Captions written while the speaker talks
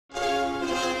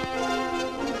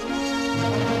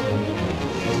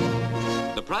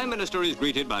The Prime Minister is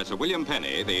greeted by Sir William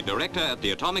Penny, the director at the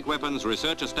Atomic Weapons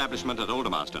Research Establishment at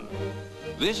Aldermaston.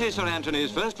 This is Sir Anthony's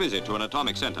first visit to an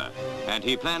atomic centre, and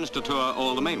he plans to tour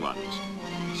all the main ones.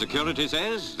 Security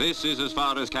says this is as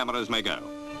far as cameras may go.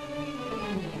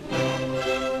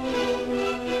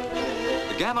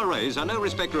 The gamma rays are no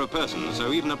respecter of persons,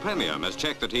 so even a Premier must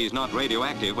check that he's not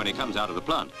radioactive when he comes out of the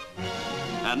plant.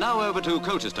 And now over to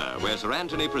Colchester, where Sir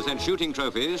Anthony presents shooting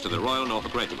trophies to the Royal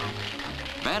Norfolk Regiment.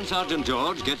 Band Sergeant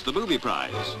George gets the booby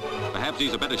prize. Perhaps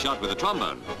he's a better shot with a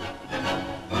trombone.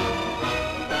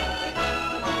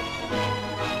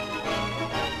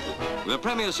 The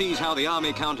Premier sees how the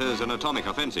Army counters an atomic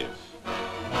offensive.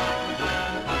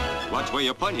 Watch where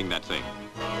you're pointing that thing.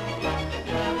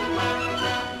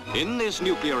 In this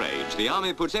nuclear age, the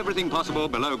Army puts everything possible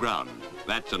below ground.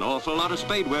 That's an awful lot of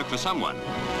spade work for someone.